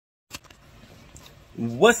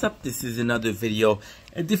What's up? This is another video,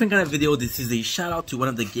 a different kind of video. This is a shout out to one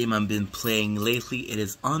of the game I've been playing lately. It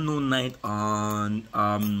is Unknown Night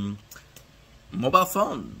on mobile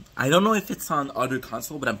phone. I don't know if it's on other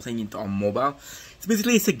console, but I'm playing it on mobile. So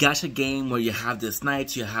basically it's a gacha game where you have this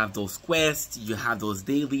nights, you have those quests, you have those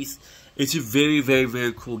dailies. It's a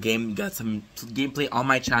very cool game. You got some gameplay on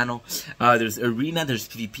my channel. There's arena, there's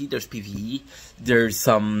PvP, there's PvE. There's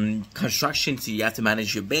some construction, so you have to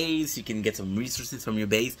manage your base. You can get some resources from your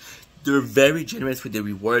base. They're very generous with the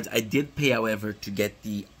rewards. I did pay, however, to get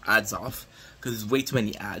the ads off, because there's way too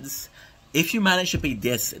many ads. If you manage to pay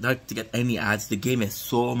this, not to get any ads, the game is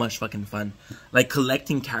so much fucking fun. Like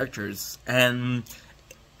collecting characters. And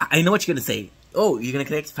I know what you're gonna say. Oh, you're gonna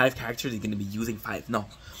collect 5 characters, you're gonna be using 5. No.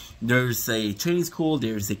 There's a training school,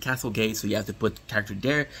 there's a castle gate, so you have to put character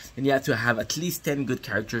there. And you have to have at least 10 good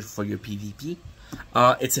characters for your PvP.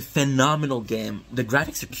 It's a phenomenal game. The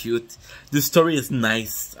graphics are cute. The story is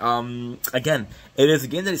nice. Again, it is a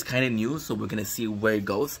game that is kind of new, so we're gonna see where it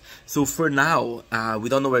goes. So for now, we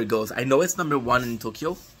don't know where it goes. I know it's #1 in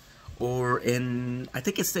Tokyo, or in, I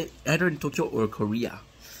think it's either in Tokyo or Korea.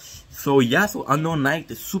 So yeah, so Unknown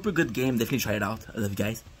Night, a super good game. Definitely try it out. I love you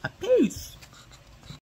guys. Peace.